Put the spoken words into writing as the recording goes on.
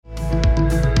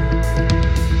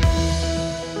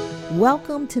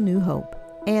Welcome to New Hope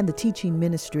and the teaching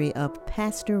ministry of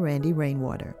Pastor Randy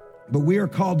Rainwater. But we are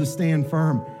called to stand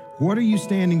firm. What are you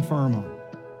standing firm on?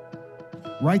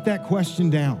 Write that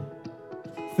question down.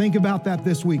 Think about that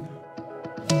this week.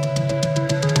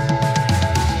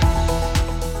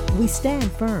 We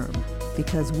stand firm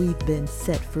because we've been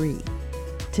set free.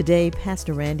 Today,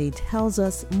 Pastor Randy tells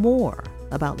us more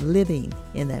about living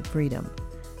in that freedom.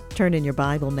 Turn in your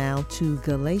Bible now to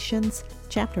Galatians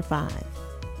chapter 5.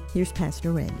 Here's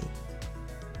Pastor Randy.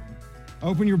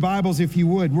 Open your Bibles if you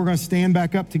would. We're going to stand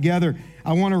back up together.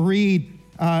 I want to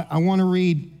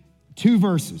read two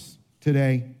verses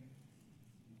today.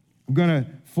 I'm going to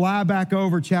fly back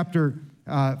over chapter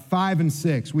 5 and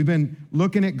 6. We've been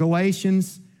looking at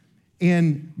Galatians.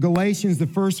 In Galatians, the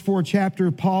first 4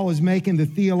 chapters, Paul is making the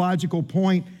theological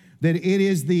point that it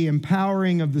is the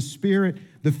empowering of the Spirit,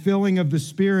 the filling of the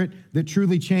Spirit that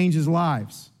truly changes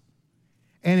lives.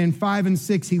 And in 5 and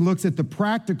 6, he looks at the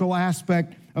practical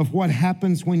aspect of what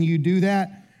happens when you do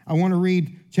that. I want to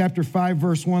read chapter 5,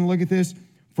 verse 1. Look at this.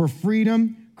 For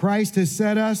freedom, Christ has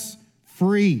set us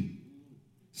free.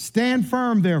 Stand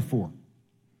firm, therefore,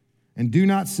 and do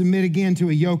not submit again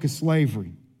to a yoke of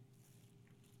slavery.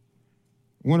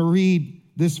 I want to read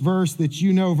this verse that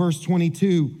you know, verse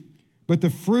 22. But the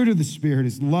fruit of the Spirit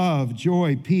is love,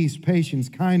 joy, peace, patience,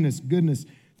 kindness, goodness,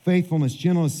 faithfulness,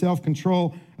 gentleness,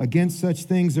 self-control. Against such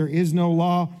things there is no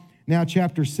law. Now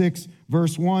chapter 6,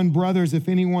 verse 1. Brothers, if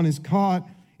anyone is caught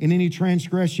in any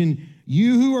transgression,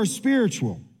 you who are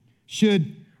spiritual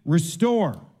should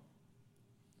restore.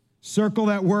 Circle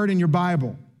that word in your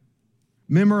Bible.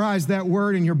 Memorize that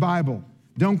word in your Bible.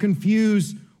 Don't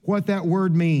confuse what that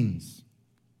word means.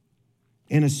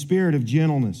 In a spirit of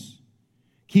gentleness.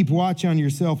 Keep watch on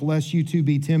yourself, lest you too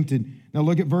be tempted. Now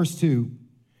look at verse 2.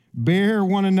 Bear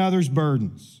one another's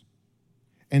burdens,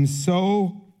 and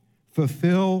so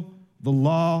fulfill the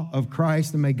law of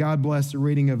Christ. And may God bless the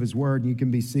reading of his word, and you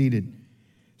can be seated.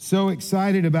 So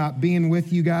excited about being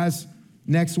with you guys.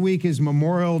 Next week is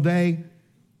Memorial Day,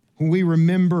 when we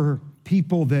remember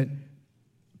people that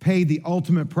paid the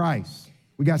ultimate price.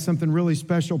 We got something really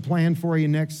special planned for you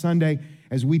next Sunday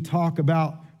as we talk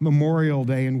about Memorial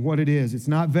Day and what it is. It's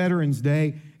not Veterans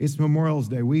Day, it's Memorial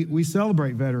Day. We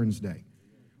celebrate Veterans Day.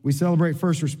 We celebrate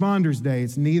First Responders Day.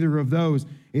 It's neither of those.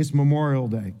 It's Memorial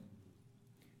Day.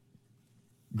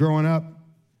 Growing up,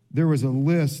 there was a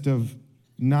list of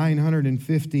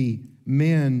 950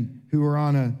 men who were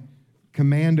on a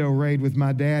commando raid with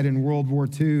my dad in World War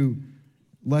II.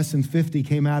 Less than 50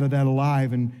 came out of that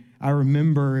alive. And I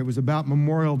remember it was about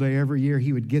Memorial Day every year.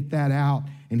 He would get that out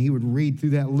and he would read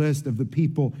through that list of the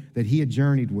people that he had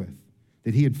journeyed with,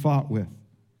 that he had fought with.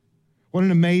 What an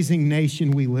amazing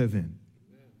nation we live in.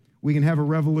 We can have a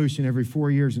revolution every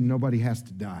 4 years and nobody has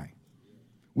to die.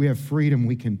 We have freedom.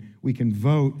 We can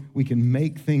vote. We can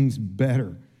make things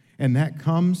better. And that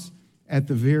comes at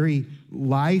the very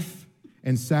life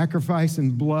and sacrifice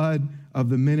and blood of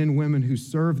the men and women who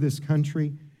serve this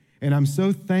country. And I'm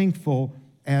so thankful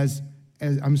as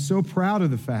I'm so proud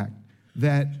of the fact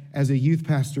that as a youth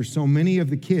pastor, so many of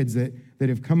the kids that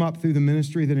have come up through the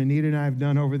ministry that Anita and I have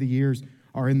done over the years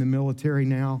are in the military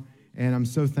now. And I'm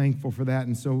so thankful for that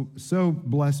and so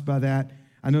blessed by that.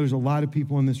 I know there's a lot of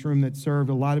people in this room that served,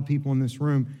 a lot of people in this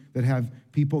room that have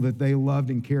people that they loved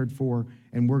and cared for,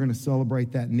 and we're going to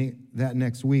celebrate that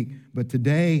next week. But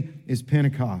today is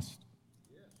Pentecost.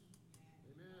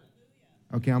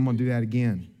 Okay, I'm going to do that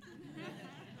again.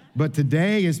 But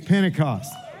today is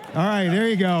Pentecost. All right, there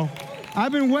you go.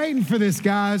 I've been waiting for this,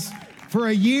 guys, for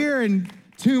a year and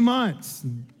 2 months,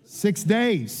 6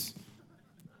 days,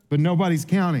 but nobody's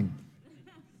counting.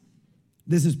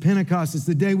 This is Pentecost. It's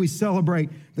the day we celebrate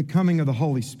the coming of the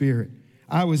Holy Spirit.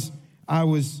 I was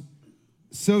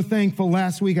so thankful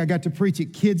last week. I got to preach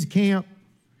at kids camp,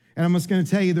 and I'm just going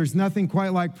to tell you, there's nothing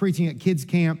quite like preaching at kids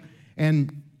camp,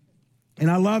 and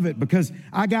I love it because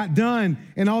I got done,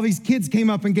 and all these kids came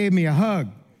up and gave me a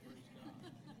hug.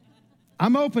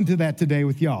 I'm open to that today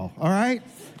with y'all, all right?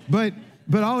 But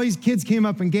all these kids came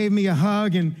up and gave me a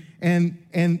hug, and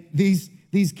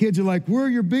these kids are like, we're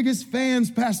your biggest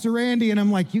fans, Pastor Randy. And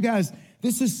I'm like, you guys,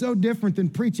 this is so different than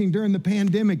preaching during the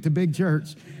pandemic to big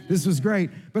church. This was great.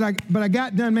 But I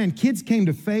got done, man. Kids came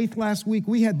to faith last week.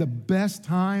 We had the best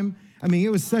time. I mean, it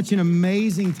was such an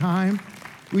amazing time.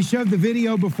 We showed the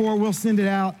video before. We'll send it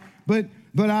out. But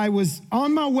I was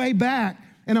on my way back,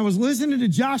 and I was listening to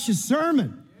Josh's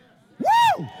sermon.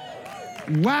 Woo!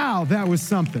 Wow, that was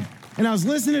something. And I was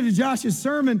listening to Josh's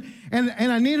sermon, and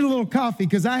I needed a little coffee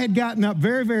because I had gotten up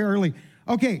very, very early.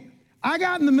 Okay, I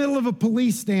got in the middle of a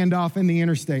police standoff in the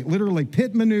interstate, literally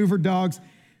pit maneuver dogs.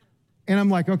 And I'm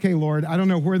like, okay, Lord, I don't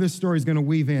know where this story's going to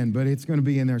weave in, but it's going to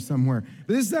be in there somewhere.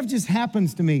 But this stuff just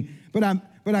happens to me. But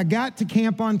I got to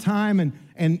camp on time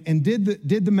and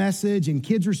did the message, and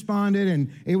kids responded,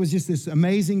 and it was just this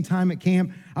amazing time at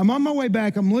camp. I'm on my way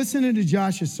back. I'm listening to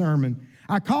Josh's sermon.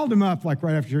 I called him up like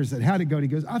right after church and said, how'd it go? He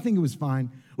goes, I think it was fine.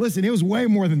 Listen, it was way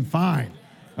more than fine,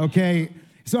 okay?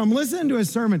 So I'm listening to his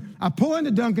sermon. I pull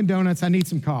into Dunkin' Donuts. I need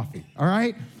some coffee, all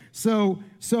right? So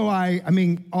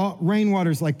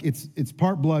rainwater's like it's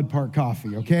part blood, part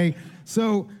coffee, okay?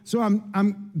 So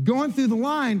I'm going through the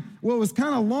line. Well, it was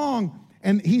kind of long,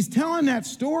 and he's telling that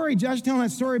story, Josh telling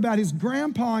that story about his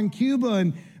grandpa in Cuba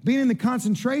and being in the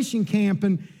concentration camp,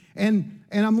 and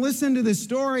I'm listening to this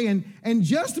story, and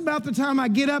just about the time I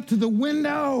get up to the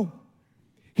window,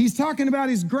 he's talking about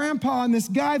his grandpa and this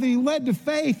guy that he led to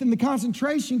faith in the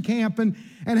concentration camp, and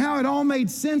how it all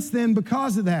made sense then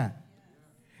because of that.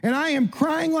 And I am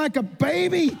crying like a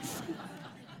baby.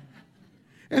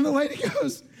 And the lady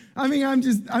goes,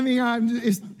 and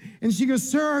she goes,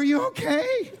 sir, are you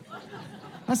okay?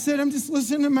 I said, I'm just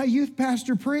listening to my youth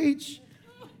pastor preach.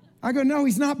 I go, no,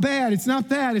 he's not bad. It's not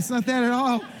that. It's not that at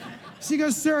all. She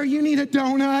goes, sir, you need a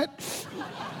donut?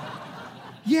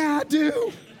 Yeah, I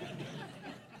do.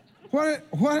 What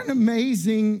an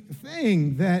amazing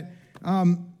thing that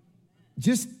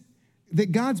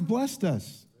that God's blessed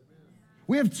us.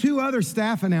 We have two other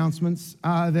staff announcements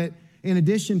that, in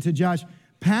addition to Josh,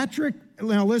 Patrick.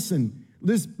 Now listen,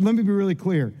 let me be really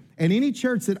clear. At any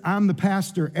church that I'm the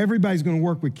pastor, everybody's going to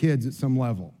work with kids at some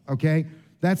level. Okay,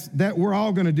 that we're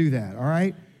all going to do that. All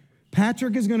right.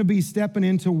 Patrick is going to be stepping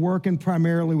into working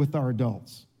primarily with our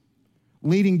adults,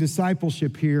 leading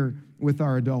discipleship here with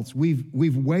our adults. We've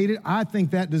waited. I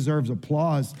think that deserves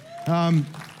applause.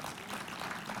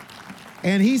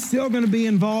 And he's still going to be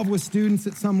involved with students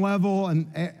at some level. And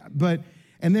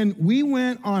then we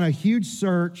went on a huge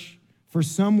search for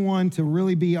someone to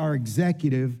really be our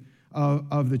executive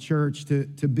of the church, to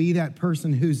be that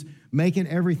person who's making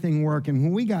everything work. And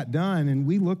when we got done, and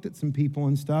we looked at some people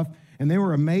and stuff, and they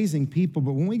were amazing people,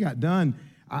 but when we got done,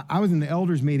 I was in the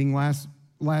elders meeting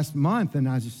last month, and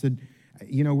I just said,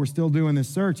 we're still doing this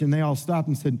search. And they all stopped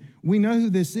and said, we know who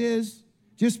this is.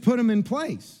 Just put them in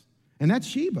place. And that's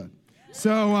Sheba.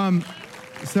 So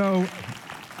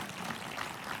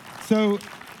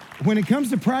when it comes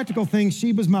to practical things,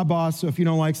 Sheba's my boss, so if you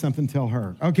don't like something, tell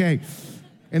her. Okay.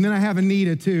 And then I have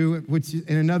Anita too, which is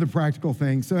another practical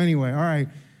thing. So anyway, all right.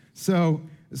 So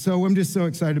I'm just so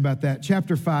excited about that.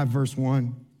 Chapter 5, verse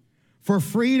 1. For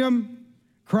freedom,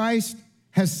 Christ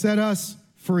has set us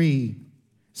free.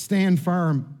 Stand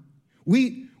firm.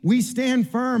 We stand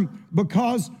firm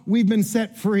because we've been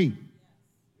set free.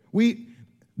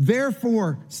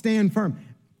 Therefore, stand firm.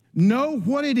 Know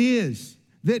what it is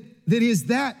that is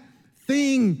that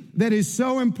thing that is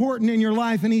so important in your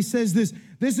life. And he says this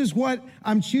is what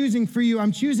I'm choosing for you.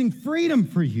 I'm choosing freedom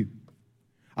for you.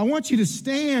 I want you to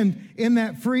stand in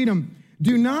that freedom.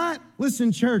 Do not,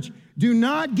 listen, church, do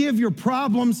not give your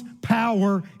problems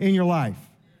power in your life.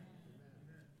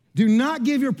 Do not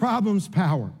give your problems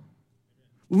power.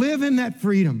 Live in that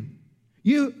freedom.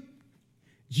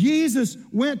 Jesus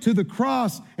went to the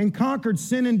cross and conquered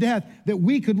sin and death that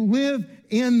we could live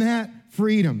in that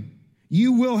freedom.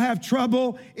 You will have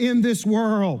trouble in this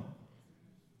world.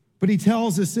 But he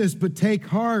tells us this, but take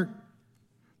heart.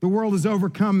 The world has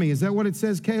overcome me. Is that what it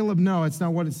says, Caleb? No, it's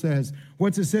not what it says.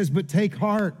 What it says, but take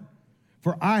heart,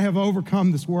 for I have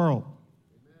overcome this world.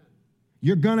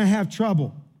 You're going to have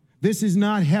trouble. This is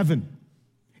not heaven.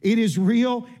 It is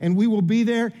real, and we will be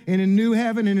there in a new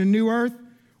heaven and a new earth.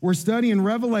 We're studying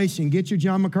Revelation. Get your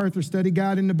John MacArthur study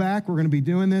guide in the back. We're going to be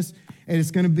doing this, and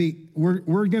it's going to be,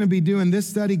 we're going to be doing this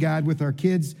study guide with our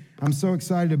kids. I'm so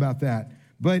excited about that.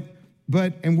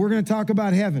 And we're going to talk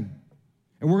about heaven,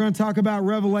 and we're going to talk about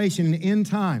Revelation and end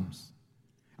times.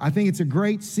 I think it's a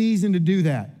great season to do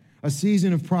that, a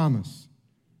season of promise.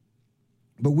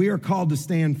 But we are called to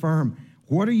stand firm.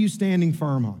 What are you standing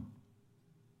firm on?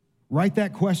 Write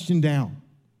that question down.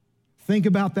 Think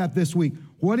about that this week.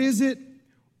 What is it?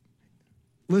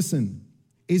 Listen,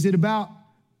 is it about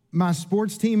my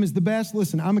sports team is the best?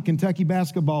 Listen, I'm a Kentucky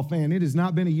basketball fan. It has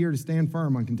not been a year to stand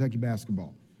firm on Kentucky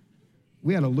basketball.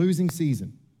 We had a losing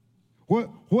season.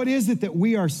 What is it that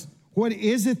we are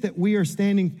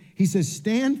standing? He says,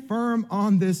 stand firm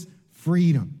on this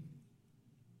freedom.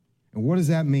 And what does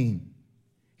that mean?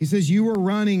 He says, you were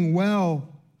running well.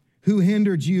 Who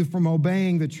hindered you from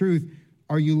obeying the truth?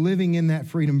 Are you living in that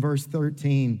freedom? Verse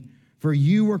 13. For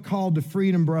you were called to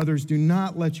freedom, brothers. Do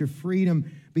not let your freedom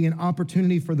be an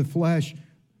opportunity for the flesh,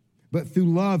 but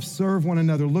through love serve one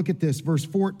another. Look at this, verse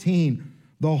 14.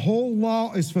 The whole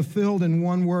law is fulfilled in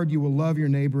one word: you will love your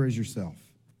neighbor as yourself.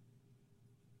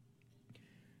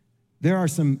 There are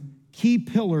some key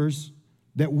pillars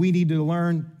that we need to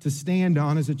learn to stand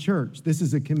on as a church. This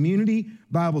is a community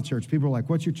Bible church. People are like,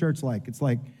 what's your church like? It's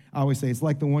like, I always say, it's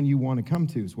like the one you want to come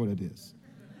to is what it is.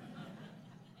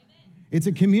 It's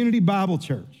a community Bible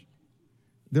church.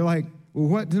 They're like, well,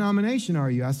 what denomination are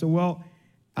you? I said, well,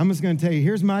 I'm just going to tell you,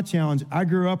 here's my challenge. I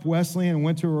grew up Wesleyan and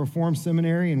went to a Reformed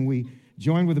seminary, and we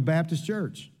joined with a Baptist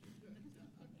church.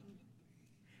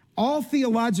 All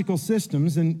theological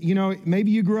systems, and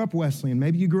maybe you grew up Wesleyan,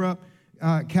 maybe you grew up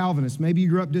Calvinist, maybe you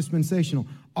grew up dispensational.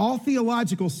 All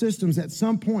theological systems at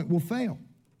some point will fail.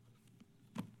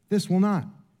 This will not.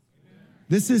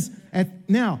 This is,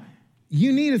 now,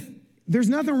 there's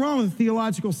nothing wrong with a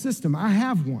theological system. I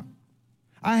have one.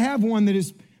 I have one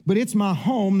but it's my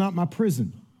home, not my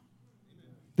prison.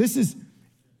 This is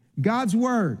God's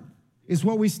word is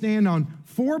what we stand on.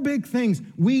 4 big things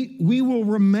we will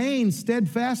remain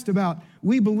steadfast about.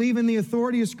 We believe in the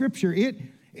authority of Scripture.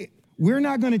 We're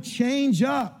not going to change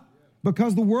up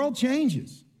because the world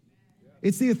changes.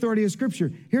 It's the authority of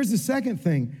Scripture. Here's the second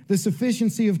thing, the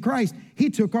sufficiency of Christ. He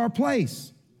took our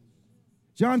place.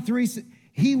 John 3,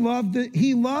 he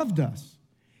loved us.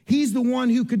 He's the one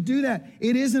who could do that.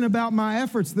 It isn't about my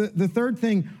efforts. The third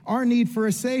thing, our need for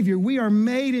a Savior. We are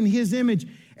made in His image,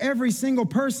 every single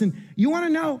person. You want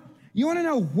to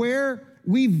know where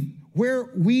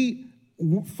we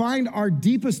find our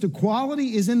deepest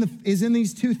equality is in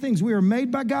these 2 things. We are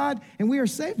made by God and we are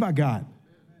saved by God.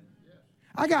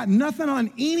 I got nothing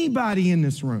on anybody in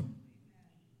this room.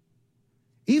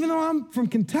 Even though I'm from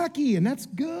Kentucky, and that's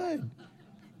good.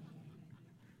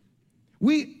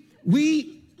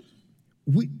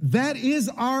 That is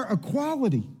our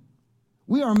equality.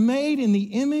 We are made in the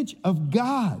image of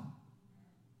God.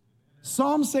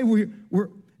 Psalms say we're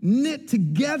knit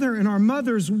together in our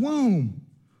mother's womb.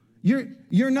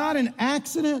 You're not an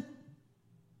accident.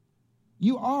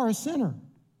 You are a sinner.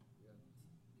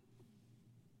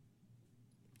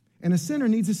 And a sinner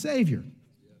needs a Savior.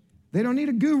 They don't need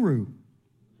a guru.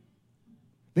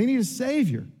 They need a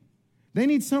Savior. They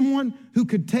need someone who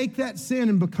could take that sin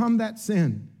and become that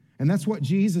sin. And that's what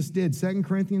Jesus did. 2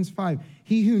 Corinthians 5.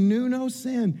 He who knew no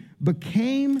sin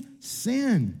became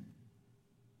sin.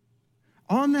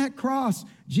 On that cross,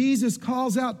 Jesus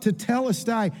calls out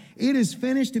tetelestai. It is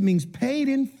finished. It means paid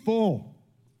in full.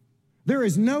 There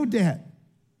is no debt.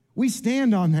 We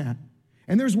stand on that.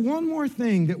 And there's one more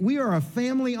thing, that we are a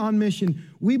family on mission.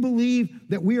 We believe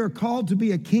that we are called to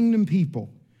be a kingdom people.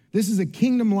 This is a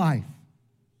kingdom life.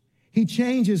 He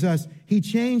changes us. He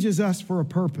changes us for a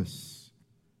purpose.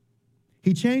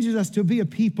 He changes us to be a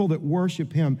people that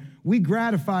worship Him. We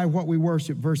gratify what we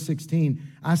worship. Verse 16,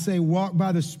 I say, walk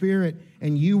by the Spirit,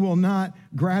 and you will not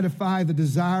gratify the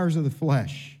desires of the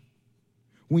flesh.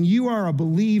 When you are a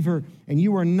believer and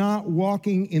you are not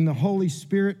walking in the Holy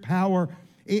Spirit power,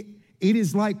 it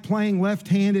is like playing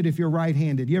left-handed if you're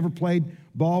right-handed. You ever played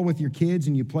ball with your kids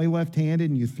and you play left-handed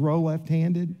and you throw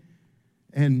left-handed?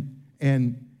 And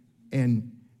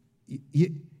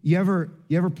you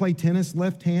ever play tennis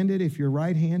left-handed if you're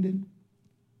right-handed?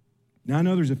 Now, I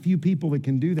know there's a few people that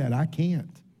can do that. I can't.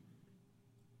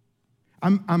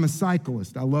 I'm a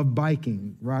cyclist. I love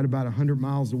biking, ride about 100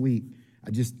 miles a week. I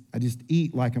just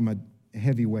eat like I'm a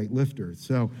heavyweight lifter.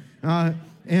 So,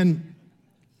 and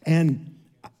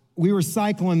we were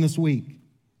cycling this week,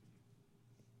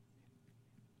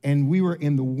 and we were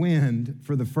in the wind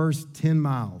for the first 10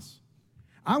 miles.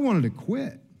 I wanted to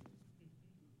quit.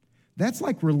 That's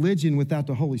like religion without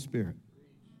the Holy Spirit.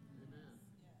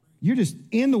 You're just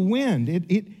in the wind.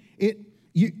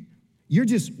 You're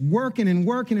just working and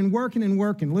working and working and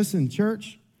working. Listen,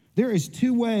 church, there is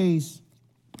 2 ways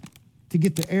to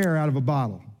get the air out of a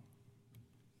bottle.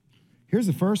 Here's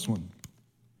the first one.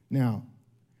 Now,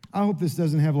 I hope this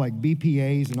doesn't have like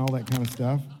BPAs and all that kind of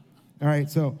stuff. All right,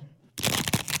 so,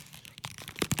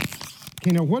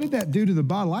 okay, now what did that do to the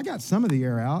bottle? I got some of the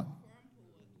air out.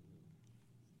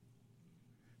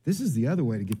 This is the other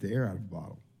way to get the air out of a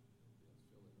bottle.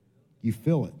 You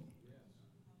fill it.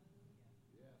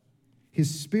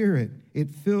 His Spirit, it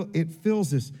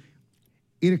fills us.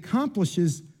 It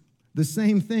accomplishes the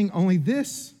same thing, only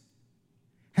this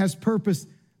has purpose.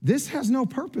 This has no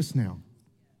purpose now.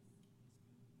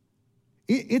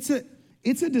 It's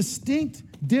a distinct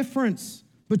difference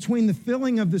between the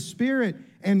filling of the Spirit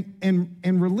and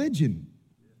religion.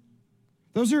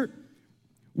 Those are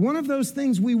one of those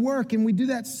things we work, and we do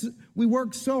that. We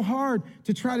work so hard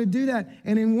to try to do that.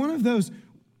 And in one of those,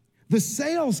 the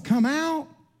sails come out.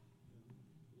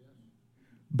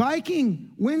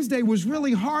 Biking Wednesday was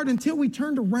really hard until we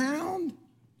turned around.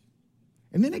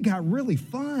 And then it got really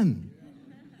fun.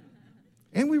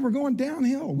 And we were going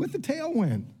downhill with the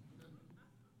tailwind.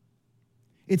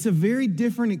 It's a very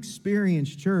different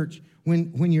experience, church,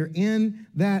 when you're in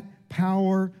that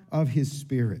power of his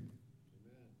Spirit.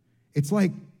 It's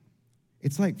like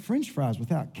French fries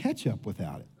without ketchup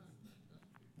without it.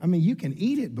 I mean, you can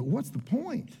eat it, but what's the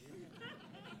point?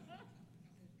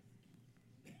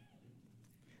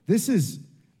 This is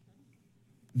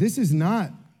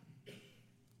not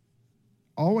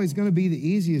always going to be the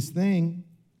easiest thing.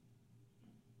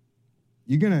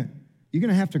 You're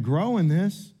gonna have to grow in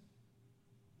this.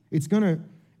 It's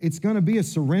gonna be a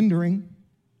surrendering.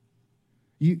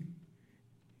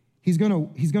 He's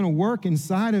gonna work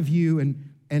inside of you,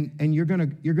 and you're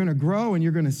gonna grow, and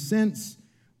you're gonna sense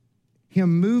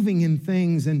him moving in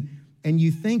things, and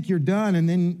you think you're done, and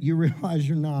then you realize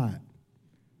you're not.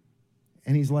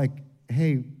 And he's like,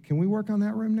 hey, can we work on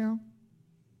that room now?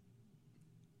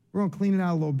 We're gonna clean it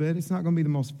out a little bit. It's not gonna be the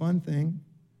most fun thing,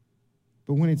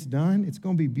 but when it's done, it's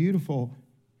gonna be beautiful,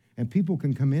 and people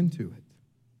can come into it,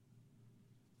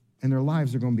 and their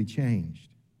lives are gonna be changed.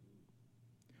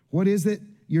 What is it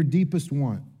your deepest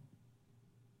want?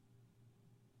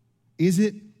 Is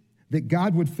it that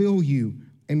God would fill you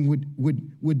and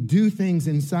would do things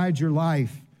inside your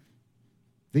life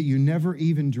that you never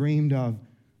even dreamed of?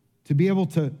 To be able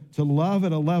to love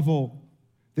at a level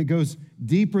that goes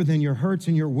deeper than your hurts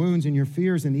and your wounds and your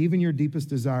fears and even your deepest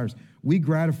desires. We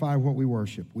gratify what we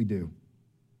worship. We do.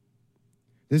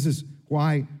 This is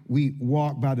why we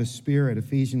walk by the Spirit.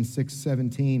 Ephesians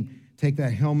 6:17. Take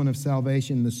that helmet of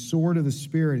salvation, the sword of the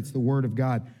Spirit. It's the word of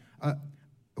God.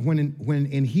 When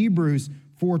in Hebrews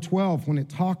 4:12, when it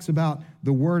talks about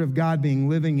the word of God being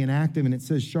living and active, and it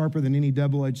says sharper than any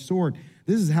double-edged sword,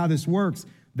 this is how this works.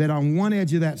 That on one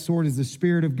edge of that sword is the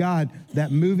Spirit of God,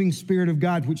 that moving Spirit of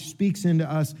God, which speaks into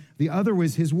us. The other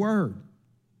was his word.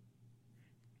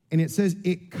 And it says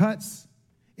it cuts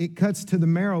to the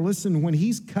marrow. Listen, when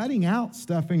he's cutting out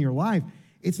stuff in your life,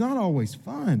 it's not always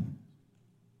fun.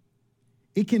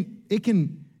 It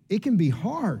can be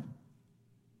hard.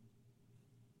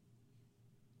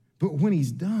 But when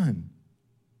he's done,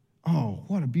 oh,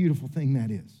 what a beautiful thing that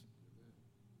is.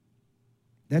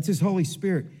 That's his Holy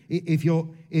Spirit. If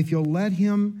you'll let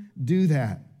him do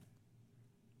that.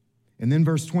 And then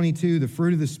verse 22, the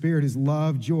fruit of the Spirit is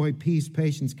love, joy, peace,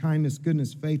 patience, kindness,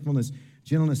 goodness, faithfulness,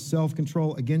 gentleness,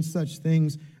 self-control. Against such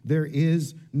things there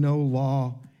is no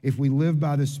law. If we live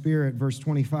by the Spirit, verse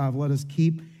 25, let us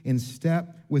keep in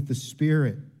step with the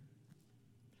Spirit.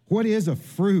 What is a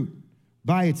fruit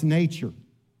by its nature?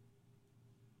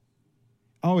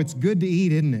 Oh, it's good to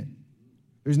eat, isn't it?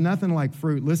 There's nothing like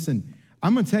fruit. Listen,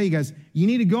 I'm going to tell you guys, you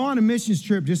need to go on a missions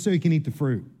trip just so you can eat the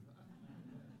fruit.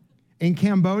 In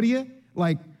Cambodia,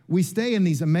 like, we stay in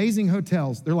these amazing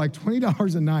hotels. They're like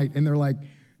 $20 a night, and they're like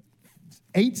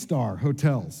 8-star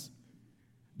hotels.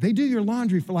 They do your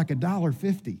laundry for like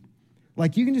 $1.50.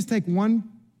 Like, you can just take one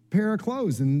pair of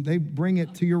clothes, and they bring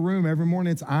it to your room every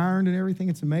morning. It's ironed and everything.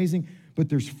 It's amazing. But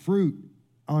there's fruit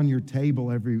on your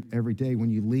table every day.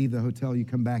 When you leave the hotel, you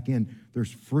come back in,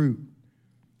 there's fruit.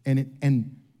 And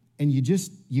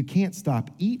you can't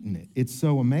stop eating it. It's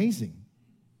so amazing.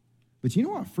 But you know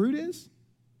what fruit is?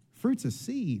 Fruit's a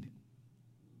seed.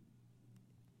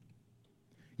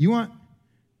 You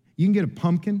can get a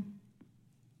pumpkin.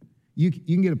 You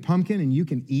can get a pumpkin and you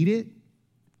can eat it.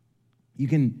 You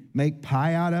can make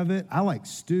pie out of it. I like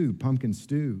stew, pumpkin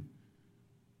stew.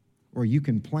 Or you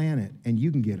can plant it and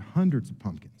you can get hundreds of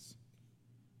pumpkins.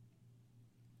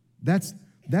 That's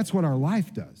what our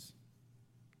life does.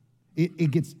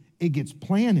 It gets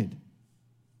planted.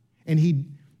 And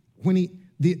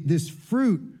this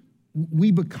fruit,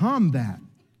 we become that.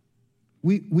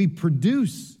 We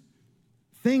produce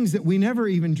things that we never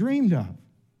even dreamed of.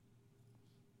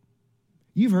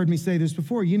 You've heard me say this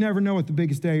before. You never know what the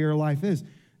biggest day of your life is.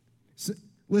 So,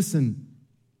 listen,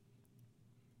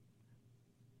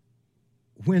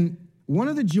 when one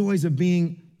of the joys of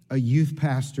being a youth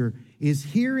pastor is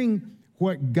hearing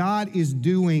what God is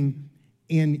doing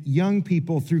in young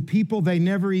people through people they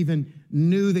never even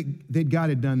knew that God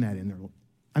had done that in their life.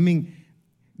 I mean,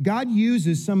 God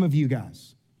uses some of you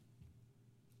guys.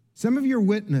 Some of your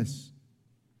witness.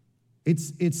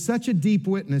 It's such a deep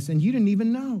witness, and you didn't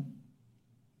even know.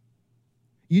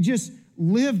 You just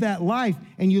live that life,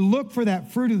 and you look for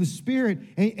that fruit of the Spirit,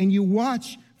 and you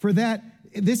watch for that.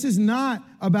 This is not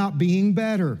about being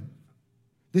better.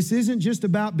 This isn't just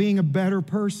about being a better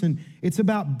person. It's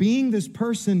about being this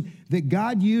person that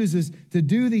God uses to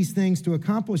do these things, to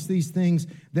accomplish these things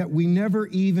that we never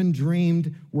even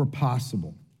dreamed were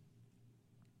possible.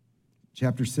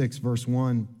 Chapter 6, verse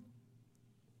 1.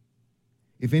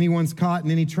 If anyone's caught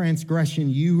in any transgression,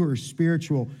 you who are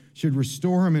spiritual should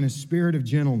restore him in a spirit of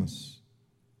gentleness.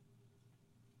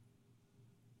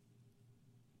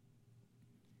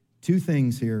 Two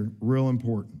things here, real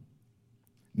important.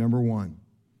 Number one,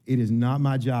 it is not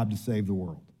my job to save the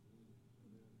world.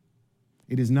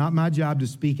 It is not my job to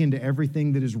speak into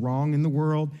everything that is wrong in the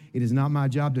world. It is not my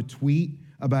job to tweet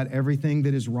about everything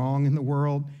that is wrong in the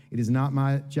world. It is not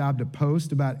my job to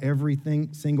post about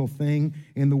single thing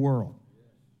in the world.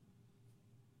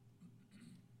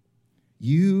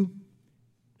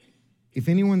 If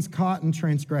anyone's caught in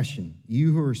transgression,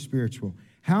 you who are spiritual,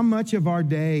 how much of our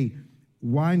day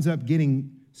winds up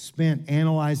getting spent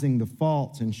analyzing the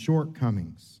faults and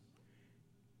shortcomings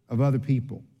of other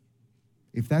people?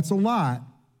 If that's a lot,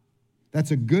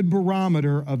 that's a good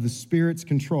barometer of the Spirit's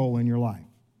control in your life.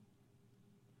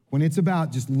 When it's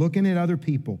about just looking at other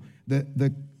people,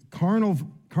 the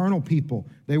carnal people,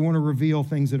 they want to reveal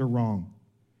things that are wrong.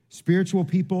 Spiritual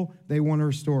people, they want to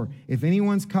restore. If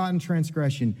anyone's caught in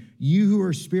transgression, you who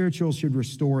are spiritual should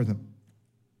restore them.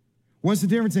 What's the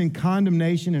difference in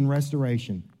condemnation and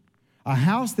restoration? A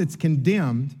house that's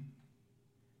condemned,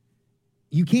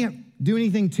 you can't do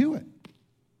anything to it.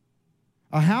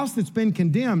 A house that's been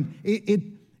condemned,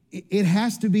 it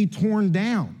has to be torn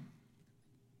down.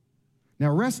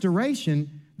 Now,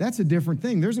 restoration, that's a different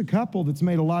thing. There's a couple that's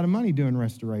made a lot of money doing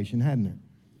restoration, hadn't there?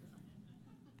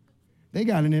 They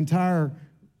got an entire,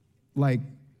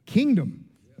 kingdom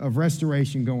of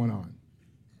restoration going on.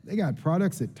 They got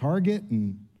products at Target,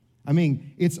 and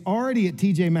it's already at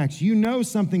TJ Maxx. You know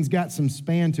something's got some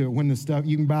span to it when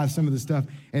you can buy some of the stuff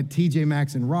at TJ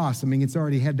Maxx and Ross. It's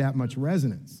already had that much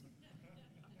resonance.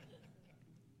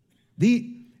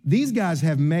 These guys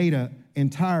have made an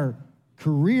entire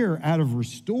career out of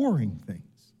restoring things.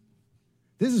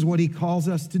 This is what he calls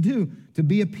us to do, to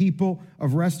be a people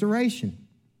of restoration.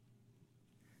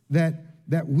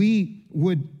 That we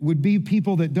would be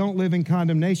people that don't live in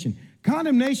condemnation.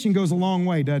 Condemnation goes a long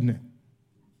way, doesn't it?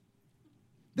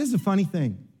 This is a funny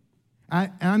thing.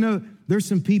 I know there's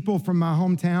some people from my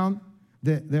hometown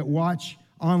that watch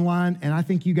online, and I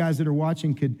think you guys that are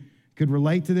watching could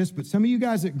relate to this, but some of you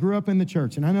guys that grew up in the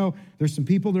church, and I know there's some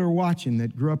people that are watching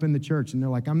that grew up in the church, and they're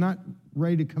like, I'm not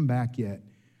ready to come back yet.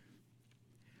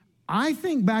 I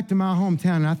think back to my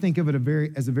hometown, and I think of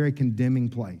it as a very condemning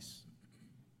place.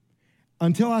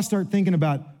 Until I start thinking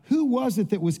about who was it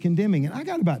that was condemning, and I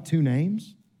got about 2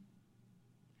 names.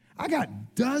 I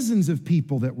got dozens of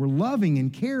people that were loving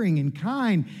and caring and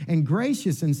kind and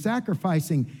gracious and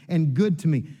sacrificing and good to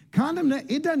me.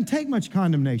 It doesn't take much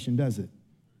condemnation, does it?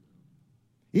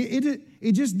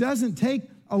 It just doesn't take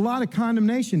a lot of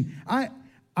condemnation.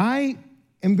 I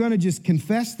am going to just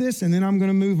confess this, and then I'm going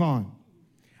to move on.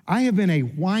 I have been a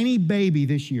whiny baby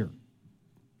this year.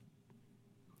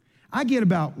 I get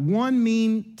about 1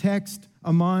 mean text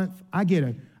a month. I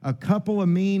get a couple of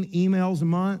mean emails a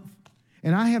month.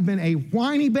 And I have been a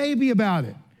whiny baby about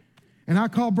it. And I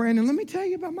call Brandon, let me tell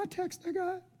you about my text I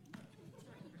got.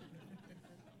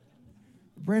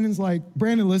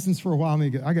 Brandon listens for a while and he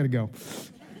goes, I got to go.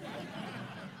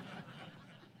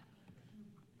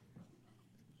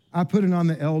 I put it on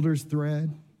the elders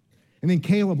thread. And then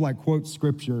Caleb quotes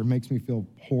scripture. It makes me feel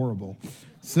horrible.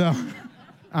 So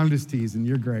I'm just teasing.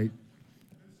 You're great.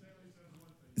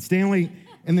 Stanley,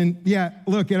 and then,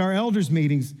 look, at our elders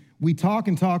meetings, we talk,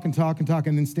 and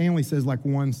then Stanley says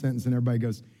one sentence, and everybody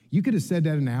goes, you could have said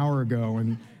that an hour ago.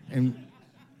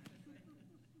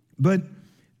 But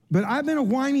I've been a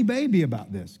whiny baby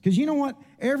about this, because you know what?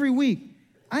 Every week,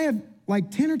 I have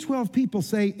 10 or 12 people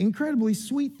say incredibly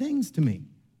sweet things to me.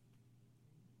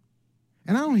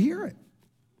 And I don't hear it.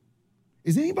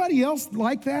 Is anybody else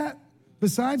like that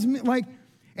besides me?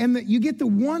 And that you get the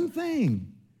one thing.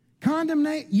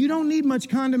 You don't need much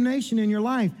condemnation in your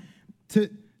life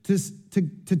to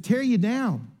tear you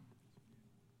down.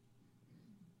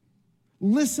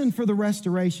 Listen for the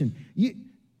restoration.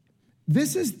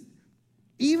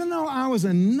 Even though I was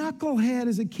a knucklehead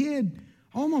as a kid,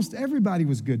 almost everybody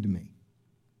was good to me.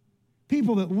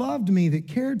 People that loved me, that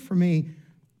cared for me.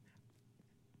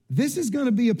 This is going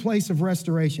to be a place of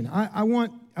restoration. I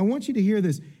want you to hear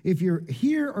this. If you're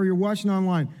here or you're watching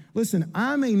online, listen,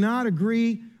 I may not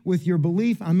agree with your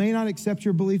belief. I may not accept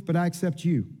your belief, but I accept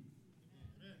you.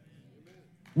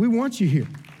 We want you here.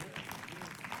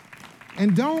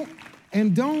 And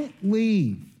don't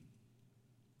leave.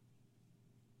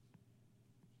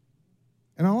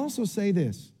 And I'll also say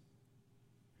this.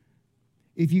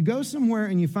 If you go somewhere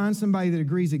and you find somebody that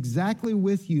agrees exactly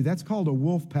with you, that's called a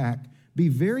wolf pack. Be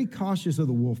very cautious of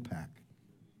the wolf pack,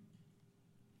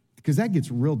 because that gets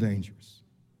real dangerous.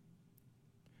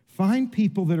 Find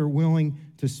people that are willing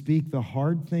to speak the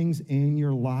hard things in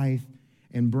your life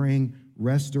and bring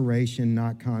restoration,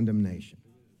 not condemnation.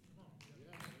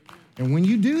 And when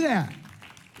you do that,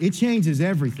 it changes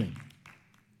everything.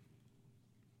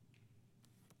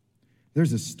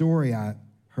 There's a story I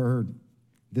heard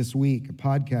this week, a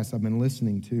podcast I've been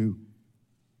listening to.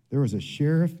 There was a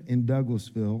sheriff in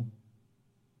Douglasville.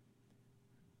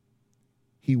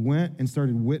 He went and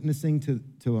started witnessing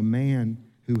to a man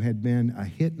who had been a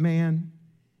hitman,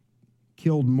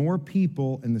 killed more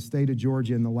people in the state of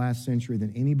Georgia in the last century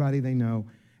than anybody they know.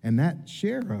 And that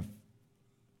sheriff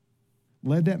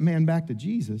led that man back to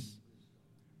Jesus,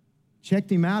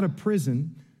 checked him out of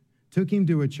prison, took him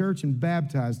to a church and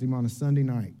baptized him on a Sunday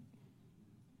night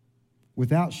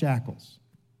without shackles.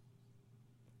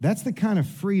 That's the kind of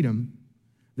freedom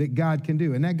that God can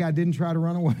do. And that guy didn't try to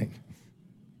run away.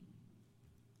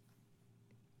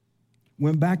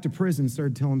 Went back to prison,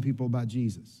 started telling people about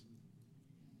Jesus.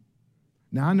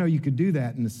 Now, I know you could do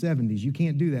that in the 70s. You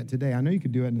can't do that today. I know you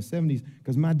could do it in the 70s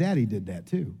because my daddy did that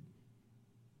too.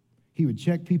 He would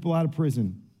check people out of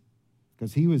prison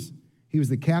because he was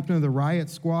the captain of the riot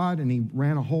squad, and he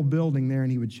ran a whole building there,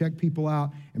 and he would check people out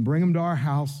and bring them to our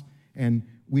house, and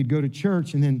we'd go to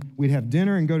church, and then we'd have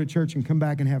dinner and go to church and come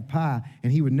back and have pie,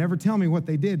 and he would never tell me what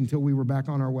they did until we were back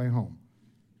on our way home.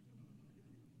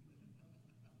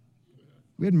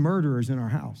 We had murderers in our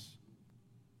house.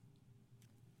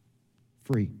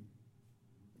 Free.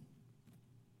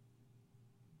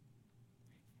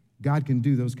 God can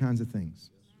do those kinds of things.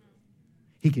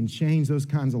 He can change those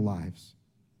kinds of lives.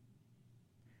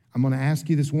 I'm going to ask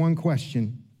you this one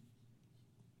question.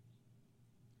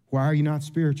 Why are you not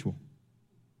spiritual?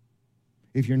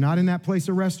 If you're not in that place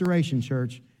of restoration,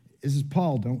 church, this is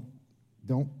Paul.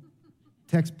 Don't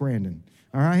text Brandon,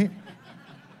 all right?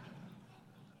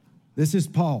 This is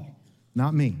Paul,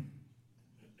 not me.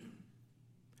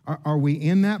 Are we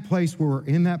in that place where we're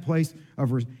in that place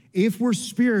of, if we're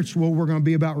spiritual, we're going to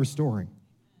be about restoring.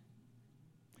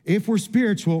 If we're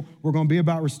spiritual, we're going to be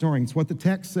about restoring. It's what the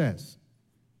text says.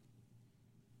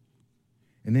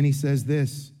 And then he says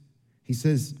this. He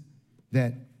says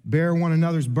that bear one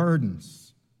another's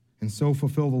burdens and so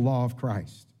fulfill the law of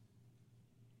Christ.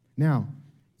 Now,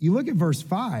 you look at verse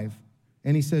 5,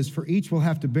 and he says, for each will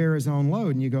have to bear his own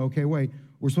load. And you go, okay, wait,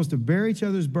 we're supposed to bear each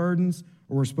other's burdens,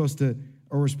 or we're supposed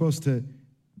to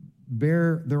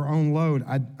bear their own load.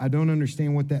 I don't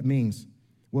understand what that means.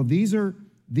 Well, these are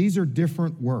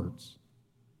different words.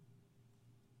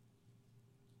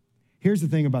 Here's the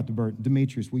thing about the burden.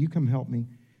 Demetrius, will you come help me?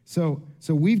 So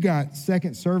we've got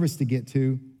second service to get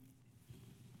to.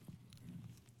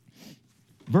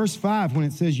 Verse 5, when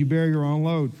it says you bear your own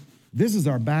load, this is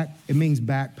our back. It means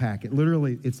backpack. It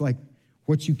literally, it's like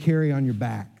what you carry on your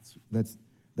back. That's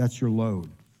your load.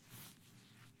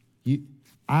 This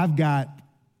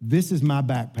is my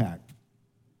backpack.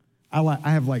 I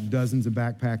have like dozens of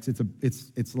backpacks.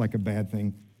 It's like a bad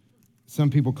thing. Some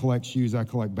people collect shoes. I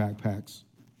collect backpacks.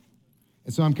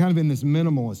 And so I'm kind of in this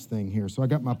minimalist thing here. So I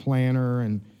got my planner,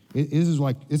 and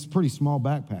it's a pretty small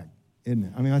backpack, isn't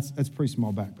it? I mean, that's a pretty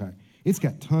small backpack. It's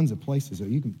got tons of places. So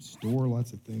you can store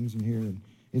lots of things in here, and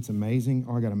it's amazing.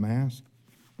 Oh, I got a mask.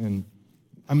 And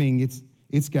I mean,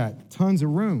 it's got tons of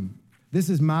room. This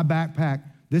is my backpack.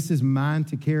 This is mine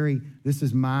to carry. This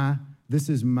is my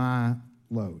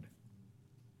load.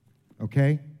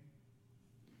 Okay?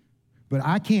 But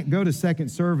I can't go to second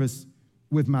service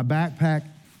with my backpack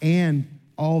and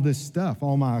all this stuff,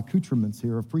 all my accoutrements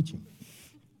here of preaching.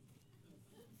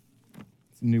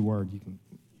 It's a new word. You can,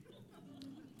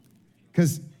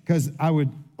 because I would,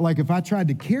 like if I tried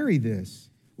to carry this,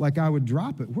 like I would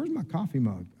drop it. Where's my coffee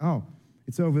mug? Oh,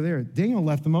 it's over there. Daniel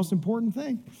left the most important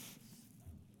thing.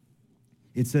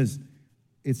 It says,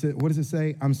 what does it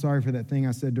say? I'm sorry for that thing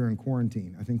I said during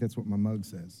quarantine. I think that's what my mug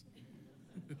says.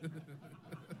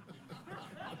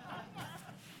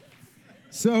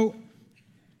 So,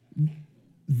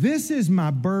 this is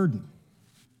my burden.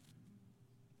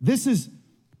 This is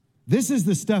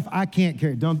the stuff I can't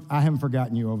carry. I haven't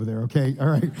forgotten you over there, okay? All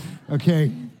right,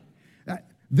 okay.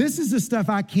 This is the stuff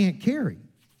I can't carry.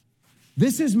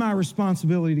 This is my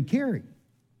responsibility to carry.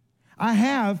 I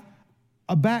have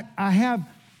a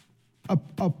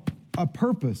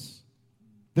purpose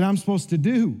that I'm supposed to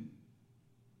do.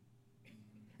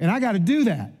 And I got to do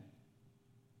that.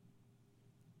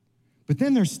 But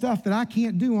then there's stuff that I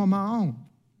can't do on my own.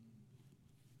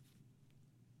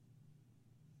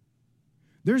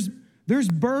 There's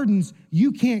burdens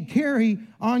you can't carry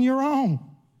on your own.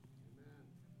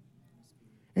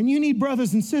 And you need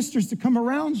brothers and sisters to come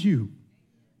around you.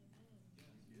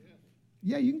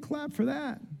 Yeah, you can clap for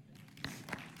that.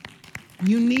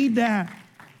 You need that.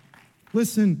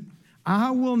 Listen,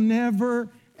 I will never,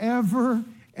 ever,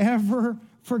 ever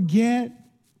forget.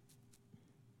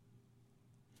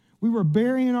 We were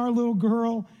burying our little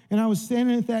girl, and I was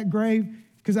standing at that grave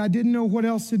because I didn't know what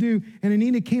else to do. And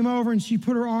Anita came over, and she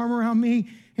put her arm around me,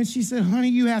 and she said, honey,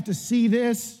 you have to see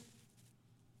this.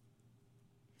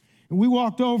 And we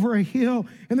walked over a hill,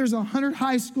 and there's 100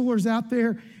 high schoolers out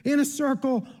there in a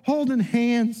circle, holding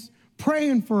hands,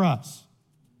 praying for us,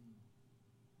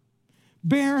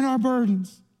 bearing our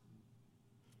burdens.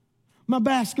 My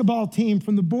basketball team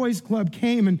from the boys club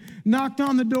came and knocked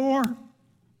on the door.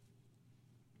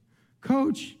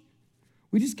 Coach,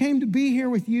 we just came to be here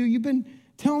with you. You've been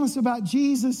telling us about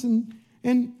Jesus,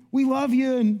 and we love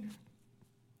you, and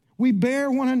we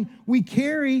bear one, and we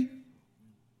carry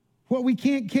what we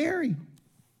can't carry.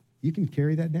 You can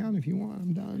carry that down if you want.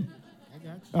 I'm done. I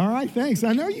got you. All right, thanks.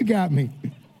 I know you got me.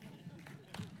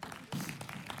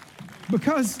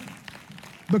 Because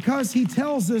he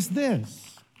tells us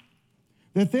this,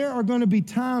 that there are going to be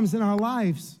times in our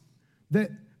lives that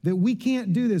we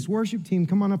can't do this. Worship team,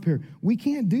 come on up here. We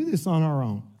can't do this on our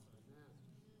own.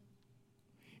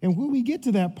 And when we get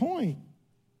to that point,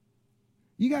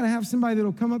 you got to have somebody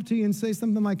that'll come up to you and say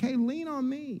something like, hey, lean on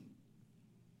me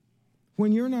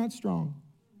when you're not strong.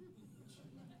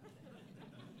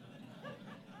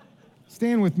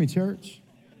 Stand with me, church,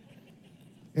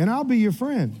 and I'll be your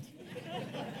friend.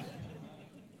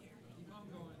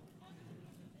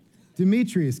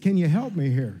 Demetrius, can you help me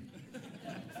here?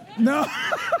 No.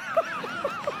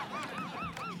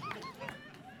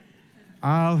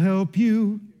 I'll help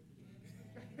you.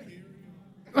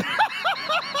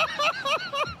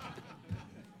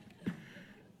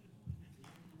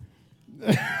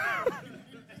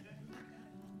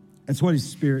 That's what his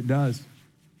Spirit does.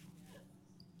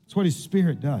 That's what his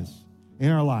Spirit does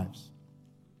in our lives.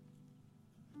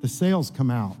 The sails come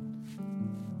out,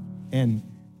 and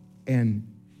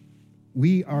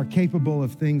we are capable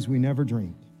of things we never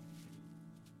dreamed.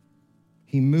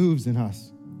 He moves in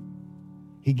us.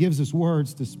 He gives us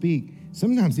words to speak.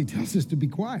 Sometimes he tells us to be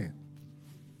quiet.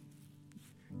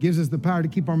 Gives us the power to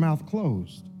keep our mouth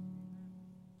closed.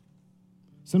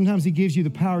 Sometimes he gives you the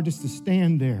power just to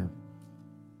stand there.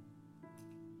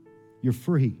 You're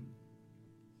free.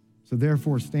 So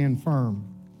therefore, stand firm.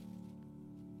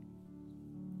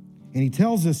 And he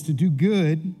tells us to do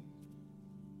good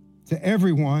to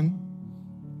everyone,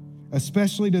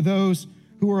 especially to those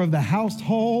who are of the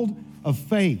household of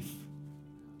faith.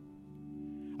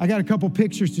 I got a couple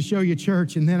pictures to show you,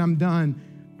 church, and then I'm done.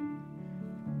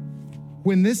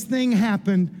 When this thing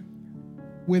happened,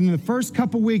 when the first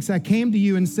couple weeks I came to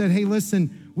you and said, hey,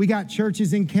 listen, we got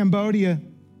churches in Cambodia,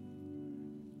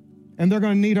 and they're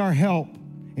going to need our help.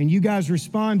 And you guys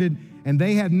responded, and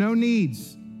they had no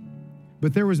needs.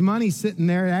 But there was money sitting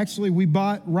there. Actually, we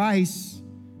bought rice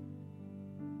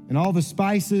and all the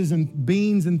spices and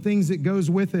beans and things that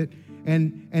goes with it.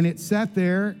 And it sat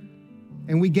there,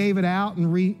 and we gave it out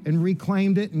and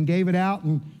reclaimed it, and gave it out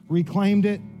and reclaimed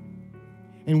it.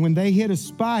 And when they hit a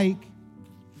spike,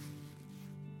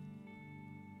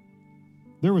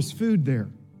 there was food there.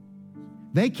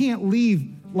 They can't leave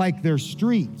like their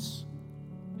streets.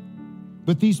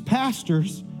 But these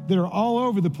pastors that are all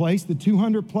over the place, the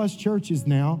 200 plus churches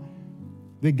now,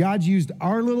 that God used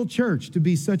our little church to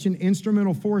be such an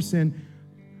instrumental force in,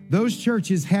 those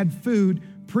churches had food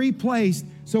pre-placed.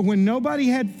 So when nobody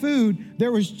had food,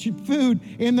 there was food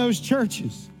in those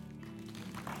churches.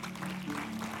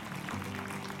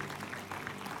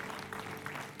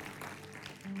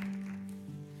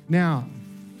 Now,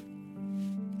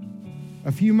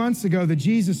 a few months ago, the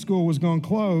Jesus School was going to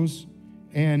close,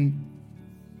 and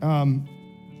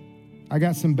I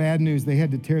got some bad news. They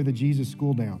had to tear the Jesus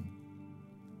School down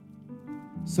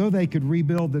so they could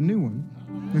rebuild the new one.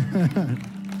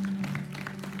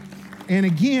 And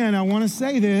again, I want to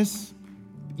say this.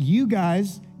 You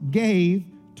guys gave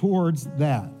towards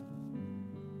that.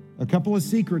 A couple of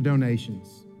secret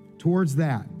donations towards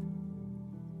that.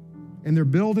 And they're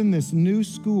building this new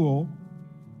school.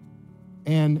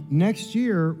 And next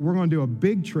year, we're going to do a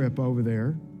big trip over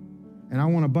there. And I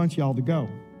want a bunch of y'all to go.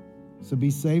 So be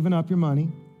saving up your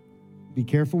money. Be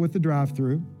careful with the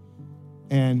drive-through.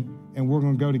 And we're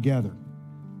going to go together.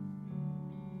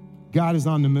 God is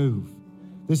on the move.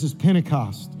 This is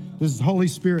Pentecost. This is Holy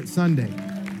Spirit Sunday.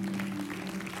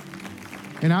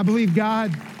 And I believe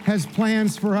God has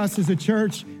plans for us as a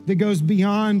church that goes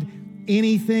beyond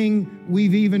anything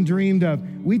we've even dreamed of.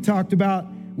 We've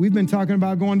been talking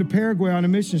about going to Paraguay on a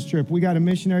missions trip. We got a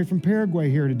missionary from Paraguay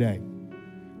here today.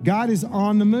 God is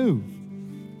on the move.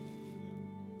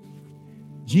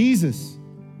 Jesus,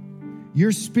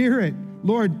 your Spirit,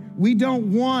 Lord, we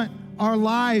don't want our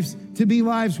lives to be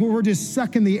lives where we're just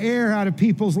sucking the air out of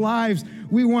people's lives.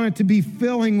 We want it to be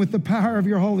filling with the power of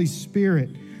your Holy Spirit.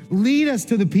 Lead us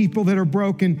to the people that are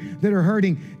broken, that are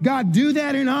hurting. God, do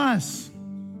that in us.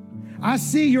 I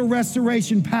see your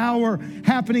restoration power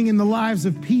happening in the lives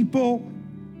of people.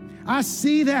 I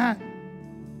see that.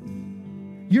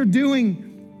 You're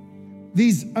doing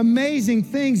these amazing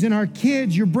things in our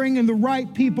kids. You're bringing the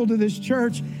right people to this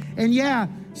church. And yeah,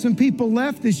 some people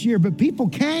left this year, but people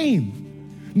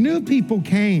came. New people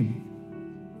came.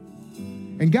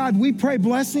 And God, we pray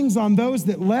blessings on those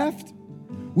that left.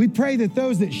 We pray that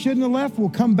those that shouldn't have left will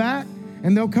come back,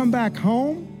 and they'll come back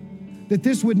home, that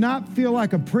this would not feel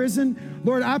like a prison.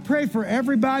 Lord, I pray for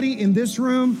everybody in this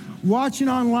room, watching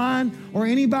online, or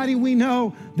anybody we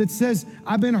know that says,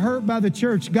 I've been hurt by the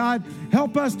church. God,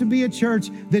 help us to be a church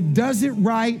that does it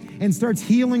right and starts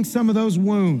healing some of those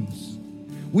wounds.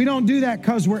 We don't do that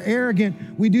because we're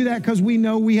arrogant. We do that because we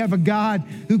know we have a God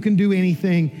who can do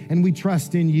anything, and we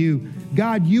trust in you.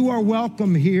 God, you are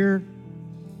welcome here.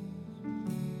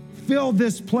 Fill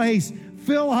this place.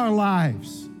 Fill our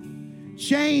lives.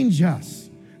 Change us.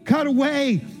 Cut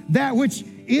away that which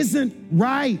isn't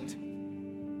right.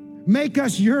 Make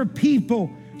us your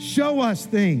people. Show us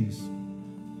things.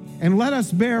 And let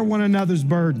us bear one another's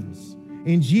burdens.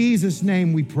 In Jesus'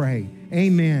 name we pray.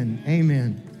 Amen.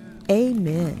 Amen.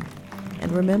 Amen.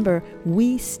 And remember,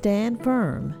 we stand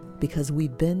firm because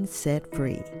we've been set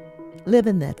free. Live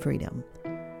in that freedom.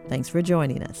 Thanks for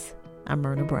joining us. I'm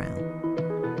Myrna Brown.